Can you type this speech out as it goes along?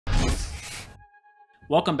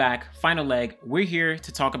Welcome back, final leg. We're here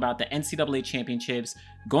to talk about the NCAA championships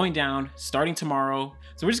going down starting tomorrow.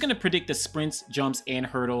 So we're just going to predict the sprints, jumps, and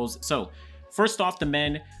hurdles. So first off, the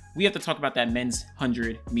men, we have to talk about that men's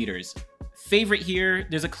 100 meters. Favorite here,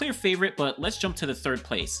 there's a clear favorite, but let's jump to the third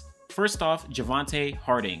place. First off, Javante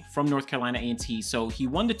Harding from North Carolina A&T. So he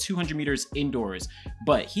won the 200 meters indoors,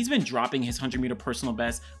 but he's been dropping his 100 meter personal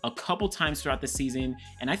best a couple times throughout the season.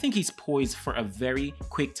 And I think he's poised for a very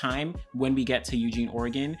quick time when we get to Eugene,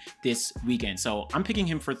 Oregon this weekend. So I'm picking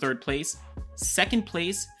him for third place. Second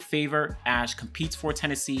place, Favor Ash, competes for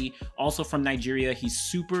Tennessee, also from Nigeria. He's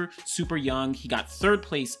super young. He got third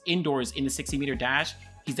place indoors in the 60 meter dash.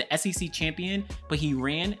 He's the SEC champion, but he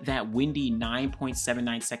ran that windy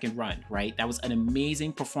 9.79 second run, right? That was an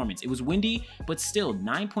amazing performance. It was windy, but still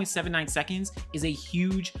 9.79 seconds is a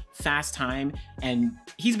huge fast time, and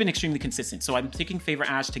he's been extremely consistent. So I'm picking Favor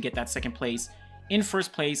Ash to get that second place. In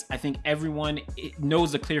first place, I think everyone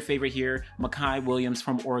knows the clear favorite here, Mapaya Williams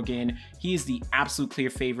from Oregon. He is the absolute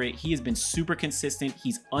clear favorite. He has been super consistent.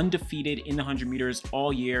 He's undefeated in the 100 meters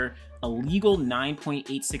all year. A legal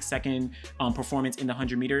 9.86 second performance in the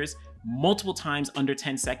 100 meters, multiple times under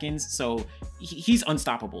 10 seconds. So he's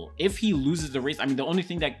unstoppable. If he loses the race, I mean, the only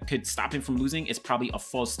thing that could stop him from losing is probably a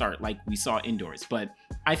false start like we saw indoors. But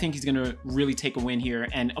I think he's going to really take a win here.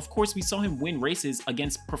 And of course, we saw him win races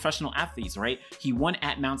against professional athletes, right? He won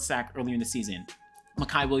at Mount Sac earlier in the season.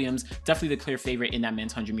 Mapaya Williams, definitely the clear favorite in that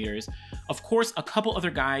men's 100 meters. Of course, a couple other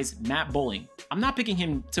guys, Matt Bowling. I'm not picking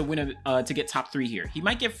him to win to get top 3 here. He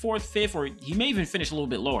might get 4th, 5th, or he may even finish a little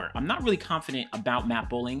bit lower. I'm not really confident about Matt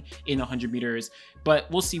Bowling in 100 meters, but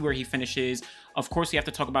we'll see where he finishes. Of course, we have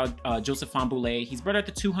to talk about Joseph Fambule. He's better at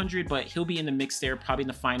the 200, but he'll be in the mix there, probably in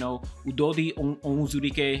the final. Udodi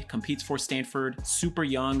Onwuzurike competes for Stanford, super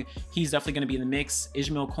young. He's definitely going to be in the mix.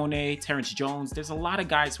 Ishmael Kone, Terrence Jones. There's a lot of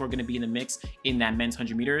guys who are going to be in the mix in that men's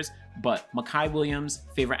 100 meters, but Mapaya Williams,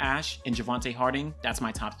 Favor Ash, and Javante Harding, that's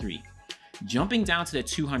my top 3. Jumping down to the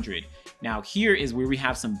 200. Now, here is where we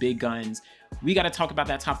have some big guns. We got to talk about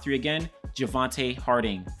that top 3 again. Javante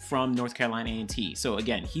Harding from North Carolina A&T. So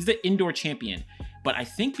again, he's the indoor champion, but I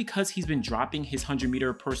think because he's been dropping his 100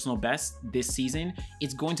 meter personal best this season,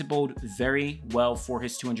 it's going to bode very well for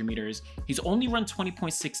his 200 meters. He's only run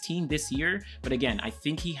 20.16 this year, but again, I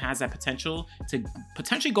think he has that potential to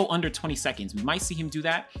potentially go under 20 seconds. We might see him do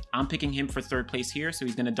that. I'm picking him for third place here, so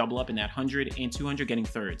he's going to double up in that 100 and 200, getting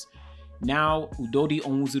thirds. Now, Udodi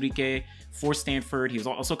Onwuzurike for Stanford. He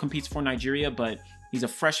also competes for Nigeria, but he's a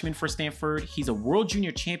freshman for Stanford. He's a world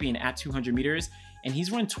junior champion at 200 meters, and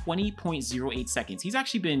he's run 20.08 seconds. He's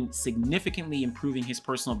actually been significantly improving his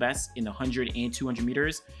personal best in the 100 and 200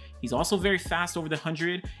 meters. He's also very fast over the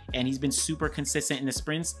 100, and he's been super consistent in the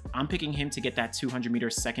sprints. I'm picking him to get that 200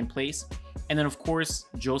 meters second place. And then, of course,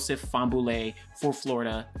 Joseph Fambule for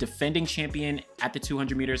Florida, defending champion at the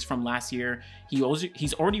 200 meters from last year.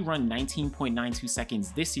 He's already run 19.92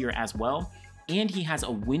 seconds this year as well, and he has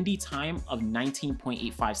a windy time of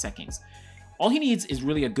 19.85 seconds. All he needs is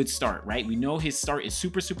really a good start, right? We know his start is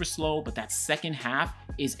super slow, but that second half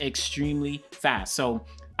is extremely fast. So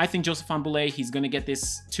I think Joseph Fambule, he's going to get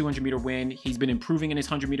this 200 meter win. He's been improving in his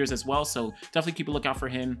 100 meters as well, so definitely keep a lookout for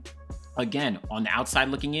him. Again, on the outside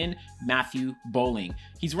looking in, Matthew Bowling.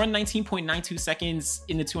 He's run 19.92 seconds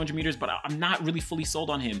in the 200 meters, but I'm not really fully sold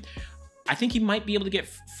on him. I think he might be able to get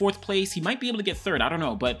 4th place. He might be able to get 3rd. I don't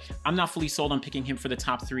know, but I'm not fully sold on picking him for the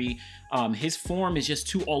top 3. His form is just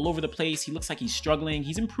too all over the place. He looks like he's struggling.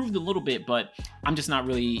 He's improved a little bit, but I'm just not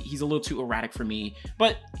really, he's a little too erratic for me.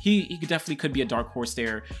 But he definitely could be a dark horse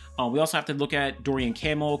there. We also have to look at Dorian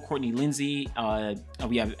Camel, Courtney Lindsay.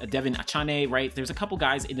 We have Devin Achane, right? There's a couple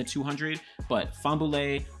guys in the 200, but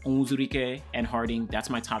Fambule, Onwuzurike, and Harding,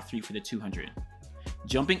 that's my top 3 for the 200.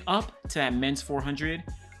 Jumping up to that men's 400,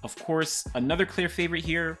 of course, another clear favorite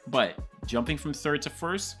here, but jumping from 3rd to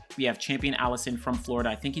 1st, we have champion Allison from Florida.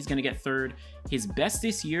 I think he's going to get 3rd. His best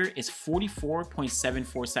this year is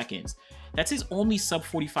 44.74 seconds. That's his only sub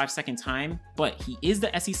 45 second time, but he is the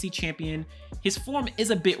SEC champion. His form is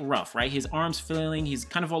a bit rough, right? His arms flailing, he's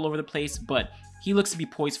kind of all over the place, but he looks to be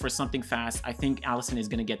poised for something fast. I think Allison is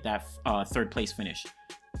going to get that 3rd place finish.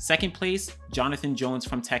 Second place, Jonathan Jones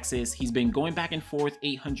from Texas. He's been going back and forth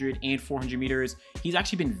 800 and 400 meters. He's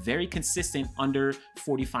actually been very consistent under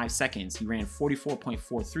 45 seconds. He ran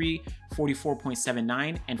 44.43,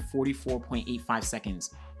 44.79, and 44.85 seconds.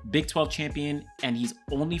 Big 12 champion, and he's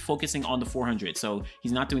only focusing on the 400. So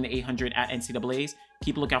he's not doing the 800 at NCAAs.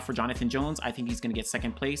 Keep a lookout for Jonathan Jones. I think he's going to get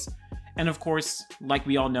second place. And of course, like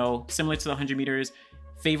we all know, similar to the 100 meters,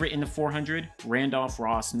 Favorite in the 400, Randolph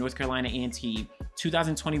Ross, North Carolina A&T,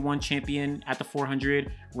 2021 champion at the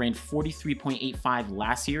 400, ran 43.85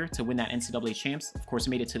 last year to win that NCAA champs. Of course,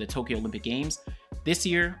 made it to the Tokyo Olympic Games. This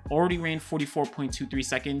year, already ran 44.23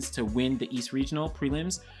 seconds to win the East Regional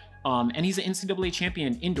prelims. And he's an NCAA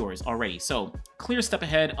champion indoors already. So clear step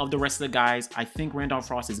ahead of the rest of the guys. I think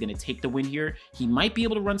Randolph Ross is going to take the win here. He might be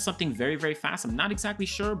able to run something very, very fast. I'm not exactly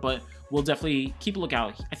sure, but we'll definitely keep a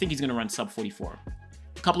lookout. I think he's going to run sub 44.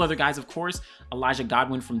 A couple other guys, of course, Elijah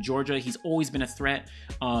Godwin from Georgia. He's always been a threat.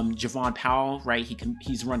 Javon Powell, right?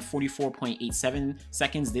 He's run 44.87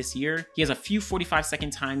 seconds this year. He has a few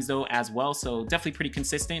 45-second times, though, as well, so definitely pretty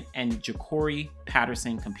consistent. And Ja'Cory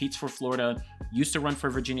Patterson competes for Florida, used to run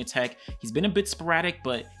for Virginia Tech. He's been a bit sporadic,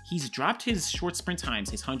 but he's dropped his short sprint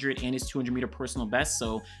times, his 100 and his 200-meter personal best,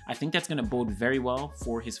 so I think that's going to bode very well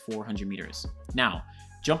for his 400 meters. Now,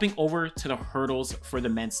 jumping over to the hurdles for the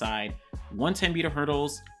men's side, 110-meter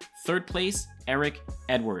hurdles, third place, Eric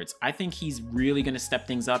Edwards. I think he's really going to step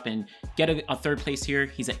things up and get a third place here.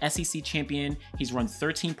 He's an SEC champion. He's run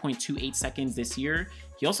 13.28 seconds this year.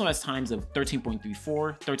 He also has times of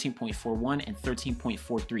 13.34, 13.41, and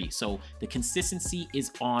 13.43. So the consistency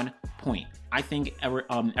is on point. I think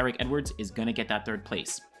Eric Edwards is going to get that third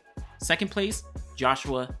place. Second place,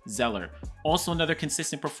 Joshua Zeller. Also another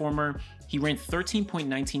consistent performer. He ran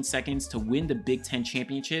 13.19 seconds to win the Big Ten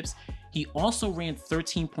championships. He also ran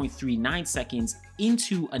 13.39 seconds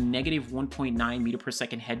into a negative 1.9 meter per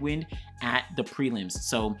second headwind at the prelims.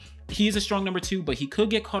 So he is a strong number 2, but he could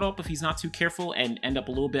get caught up if he's not too careful and end up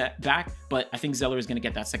a little bit back. But I think Zeller is going to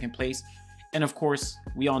get that second place. And of course,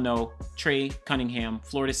 we all know Trey Cunningham,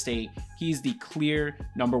 Florida State. He's the clear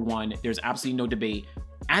number 1. There's absolutely no debate.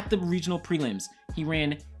 At the regional prelims, he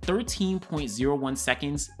ran 13.01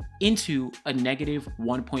 seconds into a negative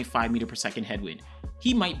 1.5 meter per second headwind.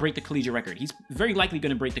 He might break the collegiate record. He's very likely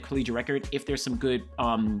going to break the collegiate record if there's some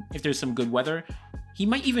good weather. He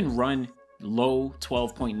might even run low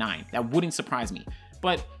 12.9. That wouldn't surprise me.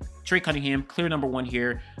 But Trey Cunningham, clear number 1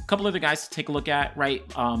 here. A couple other guys to take a look at, right?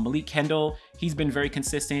 Malik Kendall, he's been very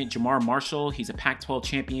consistent. Jamar Marshall, he's a Pac-12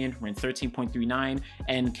 champion, ran 13.39.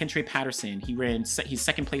 And Kentrey Patterson, he's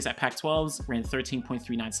second place at Pac-12s, ran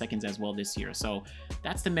 13.39 seconds as well this year. So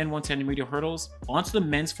that's the men 110-meter hurdles. On to the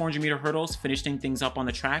men's 400-meter hurdles, finishing things up on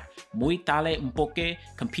the track. Moitale Mpoke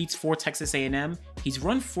competes for Texas A&M. He's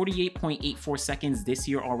run 48.84 seconds this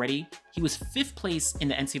year already. He was 5th place in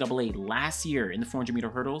the NCAA last year in the 400-meter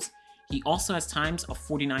hurdles. He also has times of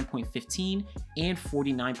 49.15 and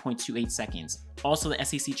 49.28 seconds. Also the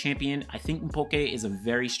SEC champion, I think Mpoke is a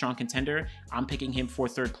very strong contender. I'm picking him for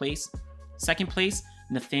 3rd place. 2nd place,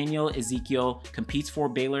 Nathaniel Ezekiel competes for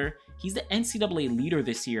Baylor. He's the NCAA leader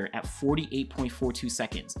this year at 48.42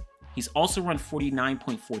 seconds. He's also run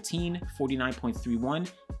 49.14,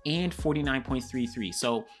 49.31, and 49.33.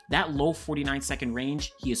 So that low 49-second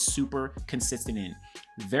range, he is super consistent in.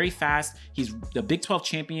 Very fast. He's the Big 12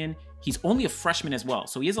 champion. He's only a freshman as well,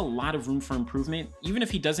 so he has a lot of room for improvement. Even if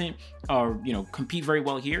he doesn't, compete very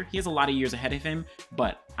well here, he has a lot of years ahead of him.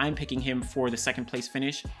 But I'm picking him for the 2nd place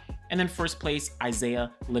finish. And then 1st place,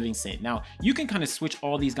 Isaiah Livingston. Now, you can kind of switch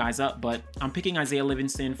all these guys up, but I'm picking Isaiah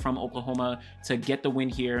Livingston from Oklahoma to get the win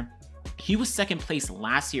here. He was 2nd place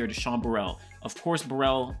last year to Sean Burrell. Of course,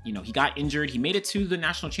 Burrell, he got injured. He made it to the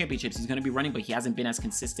national championships. He's going to be running, but he hasn't been as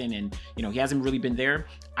consistent and, he hasn't really been there.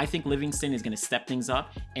 I think Livingston is going to step things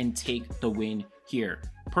up and take the win here.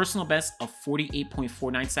 Personal best of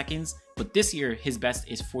 48.49 seconds, but this year his best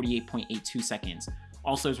is 48.82 seconds.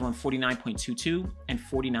 Also has run 49.22 and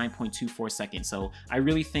 49.24 seconds. So I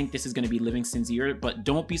really think this is going to be Livingston's year, but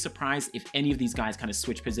don't be surprised if any of these guys kind of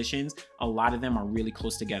switch positions. A lot of them are really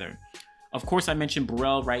close together. Of course, I mentioned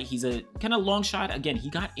Burrell, right? He's a kind of long shot. Again, he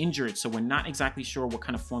got injured, so we're not exactly sure what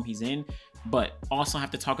kind of form he's in. But also have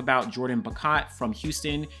to talk about Jordan Bacot from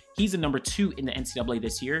Houston. He's the number 2 in the NCAA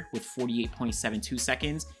this year with 48.72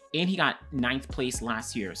 seconds. And he got 9th place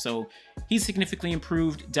last year. So he's significantly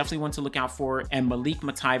improved. Definitely one to look out for. And Malik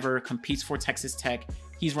Mativer competes for Texas Tech.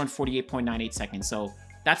 He's run 48.98 seconds. So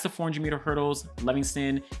that's the 400-meter hurdles.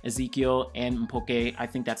 Livingston, Ezekiel, and Mpoke. I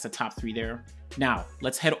think that's the top 3 there. Now,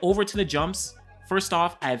 let's head over to the jumps. First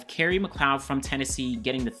off, I have Kerry McLeod from Tennessee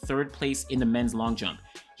getting the 3rd place in the men's long jump.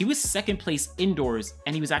 He was 2nd place indoors,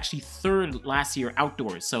 and he was actually 3rd last year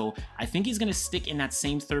outdoors. So I think he's going to stick in that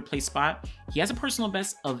same 3rd place spot. He has a personal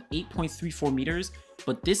best of 8.34 meters.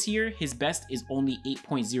 but this year his best is only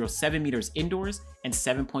 8.07 meters indoors and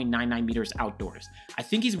 7.99 meters outdoors. I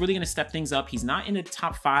think he's really going to step things up. He's not in the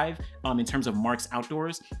top 5 in terms of marks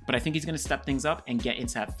outdoors, but I think he's going to step things up and get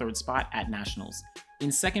into that 3rd spot at nationals. In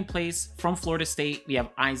 2nd place, from Florida State, we have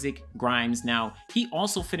Isaac Grimes. Now, he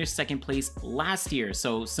also finished 2nd place last year.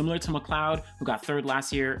 So similar to McLeod, who got 3rd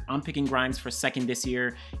last year, I'm picking Grimes for 2nd this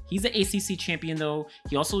year. He's the ACC champion though.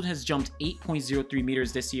 He also has jumped 8.03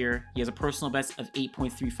 meters this year. He has a personal best of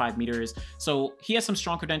 8.35 meters. So he has some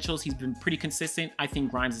strong credentials. He's been pretty consistent. I think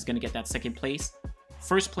Grimes is going to get that 2nd place.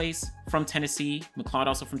 1st place from Tennessee, McLeod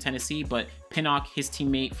also from Tennessee, but Pinnock, his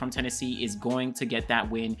teammate from Tennessee, is going to get that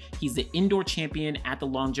win. He's the indoor champion at the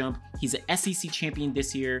long jump. He's an SEC champion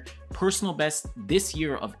this year, personal best this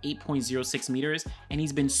year of 8.06 meters, and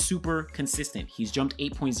he's been super consistent. He's jumped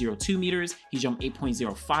 8.02 meters, he jumped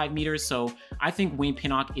 8.05 meters, so I think Wayne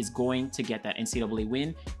Pinnock is going to get that NCAA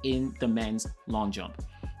win in the men's long jump.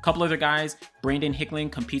 Couple other guys, Brandon Hickling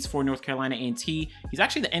competes for North Carolina A&T. He's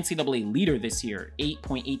actually the NCAA leader this year,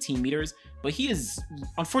 8.18 meters, but he is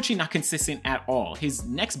unfortunately not consistent at all. His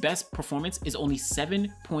next best performance is only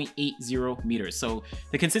 7.80 meters, so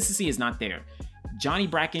the consistency is not there. Johnny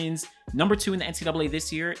Bracken's number 2 in the NCAA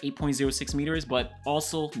this year, 8.06 meters, but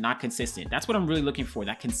also not consistent. That's what I'm really looking for,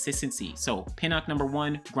 that consistency. So Pinnock number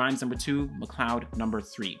 1, Grimes number 2, McLeod number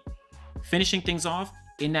 3. Finishing things off,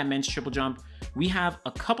 in that men's triple jump, we have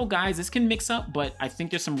a couple guys. This can mix up, but I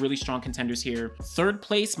think there's some really strong contenders here. 3rd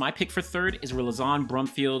place, my pick for 3rd is Relazon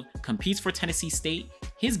Brumfield, competes for Tennessee State.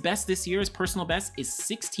 His best this year, his personal best, is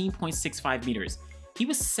 16.65 meters. He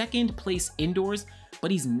was 2nd place indoors,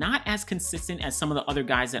 but he's not as consistent as some of the other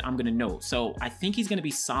guys that I'm going to note. So I think he's going to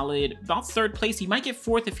be solid, about 3rd place. He might get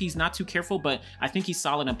 4th if he's not too careful, but I think he's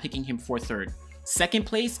solid. I'm picking him for 3rd. 2nd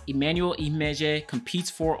place, Emmanuel Imeje competes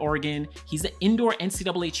for Oregon. He's the indoor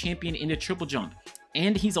NCAA champion in the triple jump,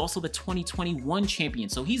 and he's also the 2021 champion.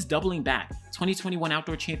 So he's doubling back. 2021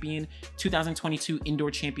 outdoor champion, 2022 indoor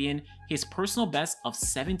champion. His personal best of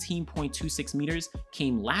 17.26 meters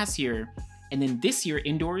came last year, and then this year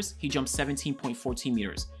indoors, he jumped 17.14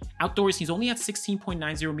 meters. Outdoors, he's only at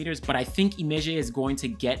 16.90 meters, but I think Imeje is going to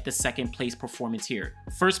get the 2nd place performance here.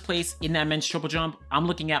 1st place in that men's triple jump, I'm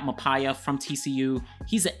looking at Mapaya from TCU.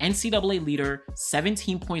 He's an NCAA leader,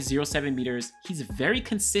 17.07 meters. He's very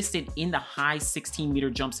consistent in the high 16 meter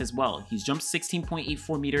jumps as well. He's jumped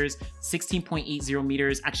 16.84 meters, 16.80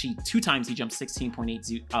 meters. Actually, 2 times he jumped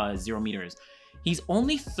 16.80 meters. He's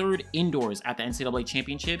only 3rd indoors at the NCAA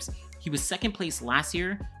championships. He was 2nd place last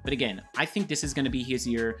year, but again, I think this is going to be his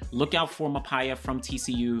year. Look out for Mapaya from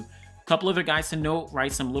TCU. Couple other guys to note,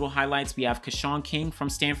 right? Some little highlights. We have Kashawn King from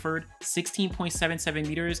Stanford, 16.77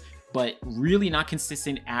 meters, but really not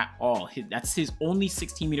consistent at all. That's his only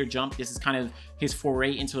 16-meter jump. This is kind of his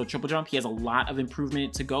foray into the triple jump. He has a lot of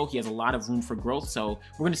improvement to go. He has a lot of room for growth, so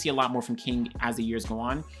we're going to see a lot more from King as the years go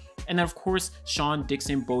on. And then, of course, Sean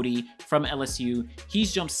Dixon Bodie from LSU.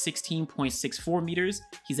 He's jumped 16.64 meters.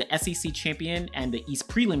 He's an SEC champion and the East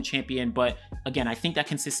Prelim champion. But again, I think that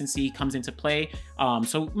consistency comes into play.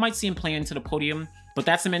 So might see him play into the podium. But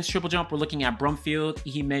that's the men's triple jump. We're looking at Brumfield,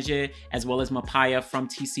 Ihimeje, as well as Mapaya from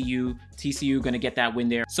TCU. TCU going to get that win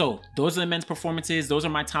there. So those are the men's performances. Those are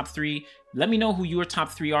my top 3. Let me know who your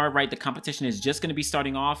top 3 are, right? The competition is just going to be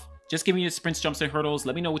starting off. Just give me the sprints, jumps, and hurdles.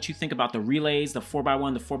 Let me know what you think about the relays, the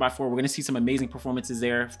 4x1, the 4x4. We're going to see some amazing performances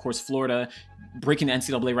there. Of course, Florida breaking the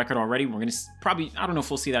NCAA record already. We're going to probably, I don't know if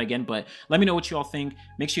we'll see that again, but let me know what you all think.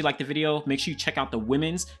 Make sure you like the video. Make sure you check out the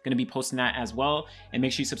women's. Going to be posting that as well. And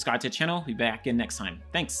make sure you subscribe to the channel. We'll be back again next time.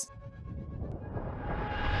 Thanks.